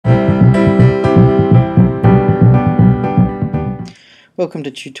Welcome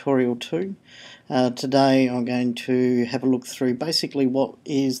to tutorial 2. Today I'm going to have a look through basically what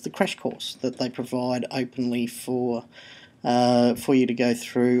is the crash course that they provide openly for you to go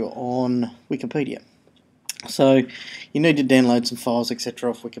through on Wikipedia. So you need to download some files etc.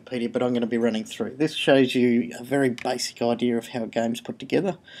 off Wikipedia, but I'm going to be running through. This shows you a very basic idea of how a game's put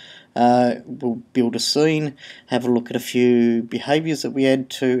together. We'll build a scene, have a look at a few behaviours that we add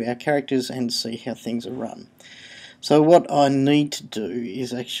to our characters and see how things are run. So what I need to do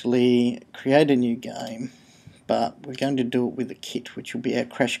is actually create a new game, but we're going to do it with a kit, which will be our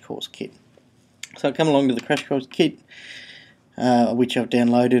crash course kit. So I come along to the crash course kit, which I've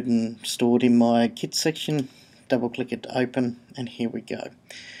downloaded and stored in my kit section, double click it to open, and here we go.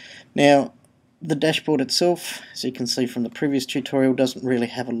 Now the dashboard itself, as you can see from the previous tutorial, doesn't really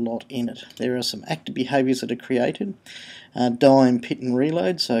have a lot in it. There are some active behaviours that are created. Die and pit and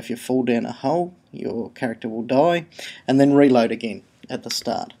reload, so if you fall down a hole your character will die and then reload again at the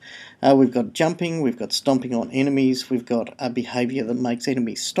start. We've got jumping, we've got stomping on enemies, we've got a behaviour that makes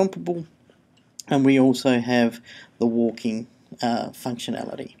enemies stompable, and we also have the walking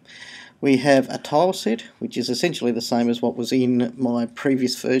functionality. We have a tile set, which is essentially the same as what was in my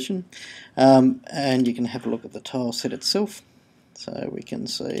previous version, and you can have a look at the tile set itself. So we can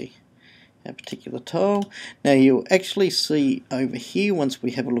see a particular tile. Now you'll actually see over here, once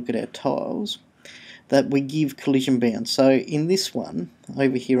we have a look at our tiles, that we give collision bounds. So in this one,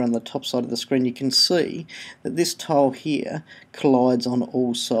 over here on the top side of the screen, you can see that this tile here collides on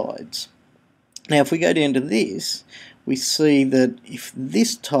all sides. Now if we go down to this, we see that if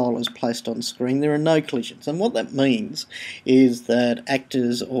this tile is placed on screen, there are no collisions. And what that means is that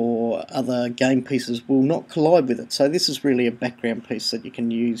actors or other game pieces will not collide with it. So this is really a background piece that you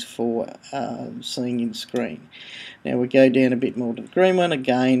can use for seeing in screen. Now we go down a bit more to the green one,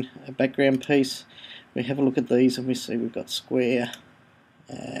 again a background piece. We have a look at these and we see we've got square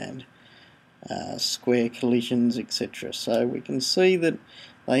and square collisions, etc. So we can see that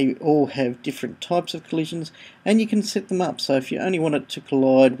they all have different types of collisions, and you can set them up. So if you only want it to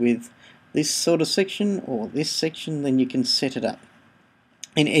collide with this sort of section or this section, then you can set it up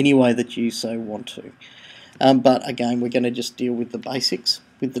in any way that you so want to. But again, we're going to just deal with the basics.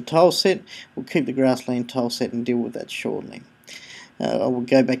 With the tile set, we'll keep the grassland tile set and deal with that shortly. I will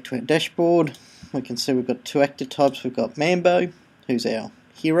go back to our dashboard. We can see we've got two actor types. We've got Mambo, who's our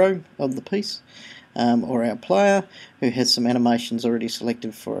hero of the piece, or our player, who has some animations already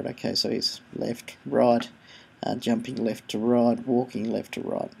selected for it. Okay, so he's left, right, jumping left to right, walking left to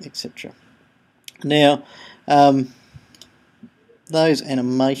right, etc. Now, those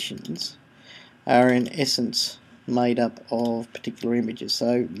animations are in essence made up of particular images.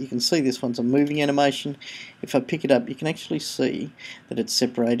 So you can see this one's a moving animation. If I pick it up, you can actually see that it's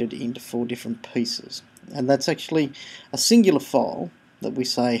separated into 4 different pieces, and that's actually a singular file that we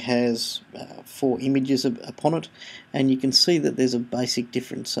say has 4 images upon it, and you can see that there's a basic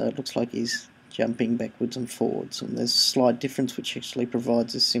difference. So it looks like he's jumping backwards and forwards, and there's a slight difference which actually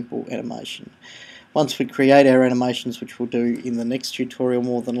provides this simple animation. Once we create our animations, which we'll do in the next tutorial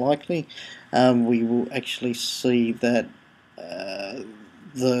more than likely, we will actually see that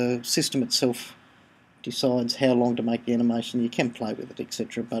the system itself decides how long to make the animation. You can play with it,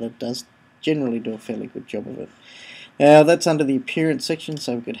 etc., but it does generally do a fairly good job of it. Now that's under the appearance section,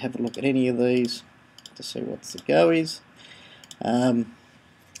 so we could have a look at any of these to see what the go is.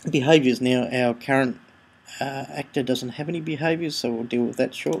 Behaviours. Now our current actor doesn't have any behaviours, so we'll deal with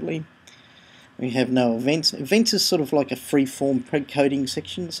that shortly. We have no events. Events is sort of like a free-form pre-coding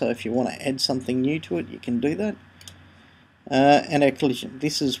section, so if you want to add something new to it, you can do that. And our collision.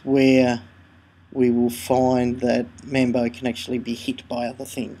 This is where we will find that Mambo can actually be hit by other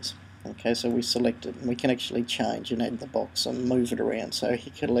things. Okay, so we select it and we can actually change and add the box and move it around, so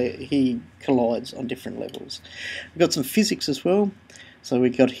he collides on different levels. We've got some physics as well. So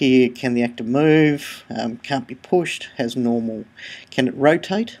we've got here, can the actor move, can't be pushed, has normal. Can it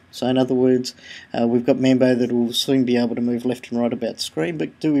rotate? So in other words, we've got Mambo that will soon be able to move left and right about the screen,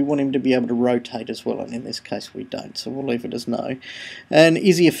 but do we want him to be able to rotate as well? And in this case we don't, so we'll leave it as no. And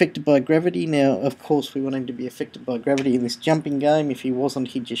is he affected by gravity? Now of course we want him to be affected by gravity in this jumping game. If he wasn't,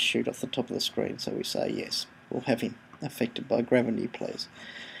 he'd just shoot off the top of the screen, so we say yes, we'll have him affected by gravity please.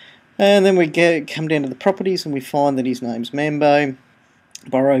 And then we come down to the properties and we find that his name's Mambo,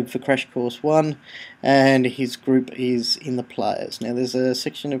 borrowed for Crash Course 1, and his group is in the players. Now there's a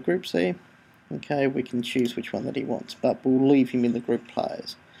section of groups there. Okay, we can choose which one that he wants, but we'll leave him in the group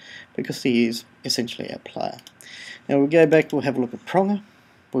players because he is essentially our player. Now we'll go back, we'll have a look at Pronger.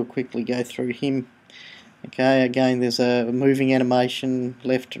 We'll quickly go through him. Okay, again there's a moving animation,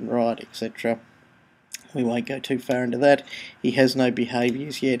 left and right, etc. We won't go too far into that. He has no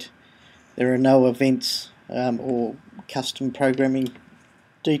behaviours yet. There are no events or custom programming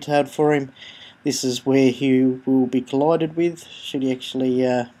detailed for him. This is where he will be collided with should he actually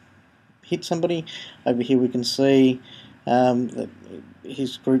hit somebody. Over here we can see that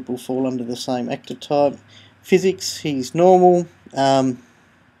his group will fall under the same actor type. Physics, he's normal.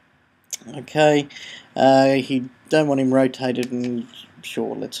 Okay, he don't want him rotated, and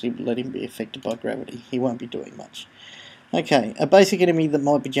sure, let him be affected by gravity. He won't be doing much. Okay, a basic enemy that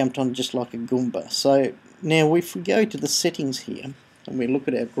might be jumped on just like a Goomba. So now if we go to the settings here and we look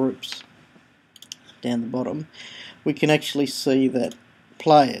at our groups down the bottom, we can actually see that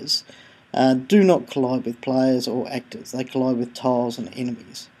players do not collide with players or actors. They collide with tiles and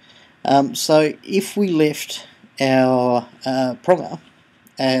enemies. So if we left our Pronger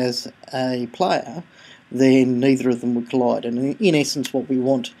as a player, then neither of them would collide. And in essence what we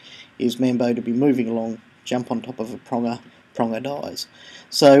want is Mambo to be moving along, jump on top of a Pronger dies.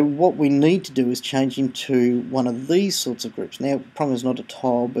 So what we need to do is change him to one of these sorts of groups. Now Pronger's not a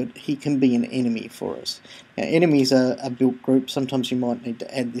tile, but he can be an enemy for us. Now enemies are built groups. Sometimes you might need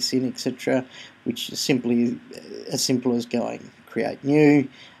to add this in, etc., which is simply as simple as going create new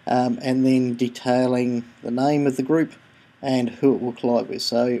and then detailing the name of the group and who it will collide with.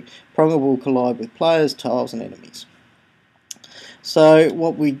 So Pronger will collide with players, tiles and enemies. So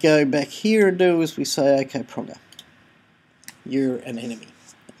what we go back here and do is we say, okay Pronger, you're an enemy,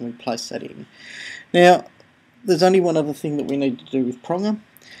 and we place that in. Now there's only one other thing that we need to do with Pronger,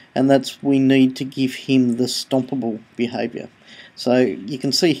 and that's we need to give him the stoppable behavior. So you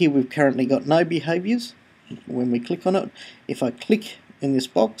can see here we've currently got no behaviors when we click on it. If I click in this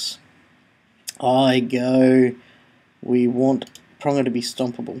box, I go, we want Pronger to be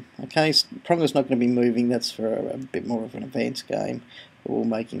stompable. Okay, Pronger's not going to be moving, that's for a bit more of an advanced game, but we'll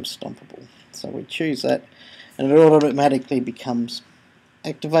make him stompable. So we choose that, and it automatically becomes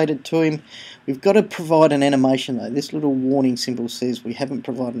activated to him. We've got to provide an animation though. This little warning symbol says we haven't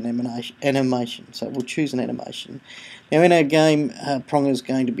provided an animation, so we'll choose an animation. Now in our game, Pronger's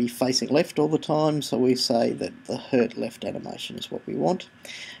going to be facing left all the time, so we say that the hurt left animation is what we want.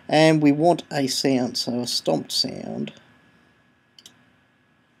 And we want a sound, so a stomped sound.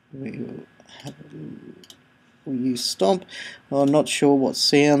 We'll use stomp. Well, I'm not sure what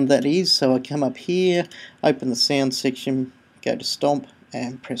sound that is, so I come up here, open the sound section, go to stomp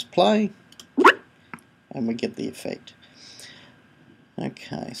and press play, and we get the effect.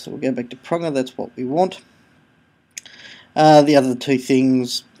 Okay, so we'll go back to Pronger, that's what we want. The other two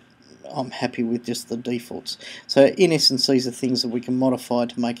things, I'm happy with just the defaults. So in essence these are things that we can modify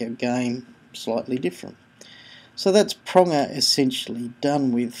to make our game slightly different. So that's Pronger essentially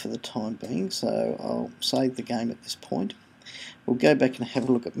done with for the time being, so I'll save the game at this point. We'll go back and have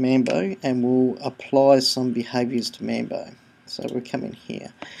a look at Mambo, and we'll apply some behaviours to Mambo. So we'll come in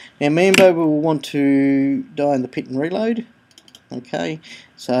here. Now Mambo will want to die in the pit and reload. Okay,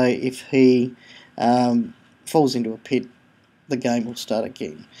 so if he falls into a pit, the game will start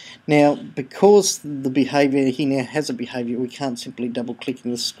again. Now because the behaviour, he now has a behaviour, we can't simply double click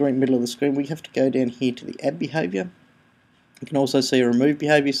in the screen, middle of the screen. We have to go down here to the add behaviour. You can also see a remove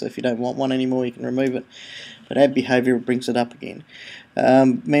behaviour, so if you don't want one anymore you can remove it, but add behaviour brings it up again.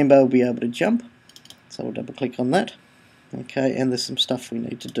 Mambo will be able to jump, so we'll double click on that. Okay, and there's some stuff we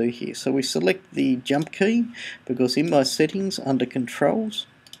need to do here. So we select the jump key, because in my settings under controls,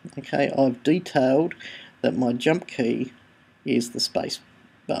 okay, I've detailed that my jump key is the space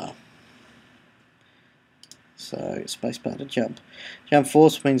bar. So space bar to jump. Jump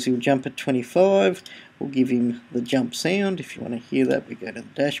force means he'll jump at 25. We'll give him the jump sound. If you want to hear that, we go to the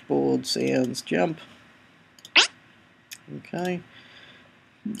dashboard, sounds, jump. Okay,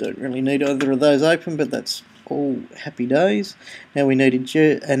 don't really need either of those open, but that's all happy days. Now we need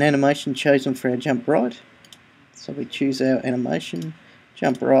an animation chosen for our jump right, so we choose our animation,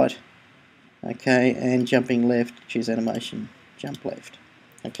 jump right, okay, and jumping left, choose animation, jump left.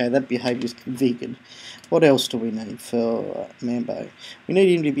 Okay, that behaviour is configured. What else do we need for Mambo? We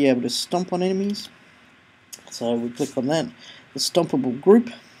need him to be able to stomp on enemies, so we click on that. The stompable group,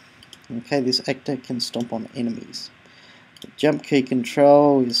 okay, this actor can stomp on enemies. The jump key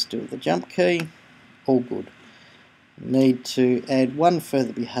control is still the jump key, all good. We need to add one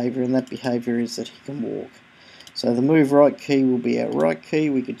further behaviour, and that behaviour is that he can walk. So the move right key will be our right key.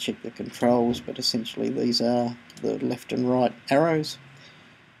 We could check the controls, but essentially these are the left and right arrows.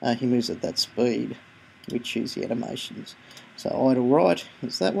 He moves at that speed. We choose the animations. So idle right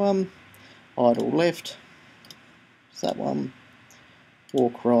is that one, idle left is that one,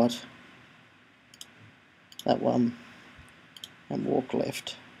 walk right, that one, and walk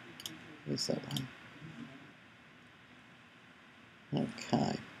left is that one.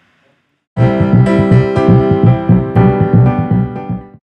 Okay.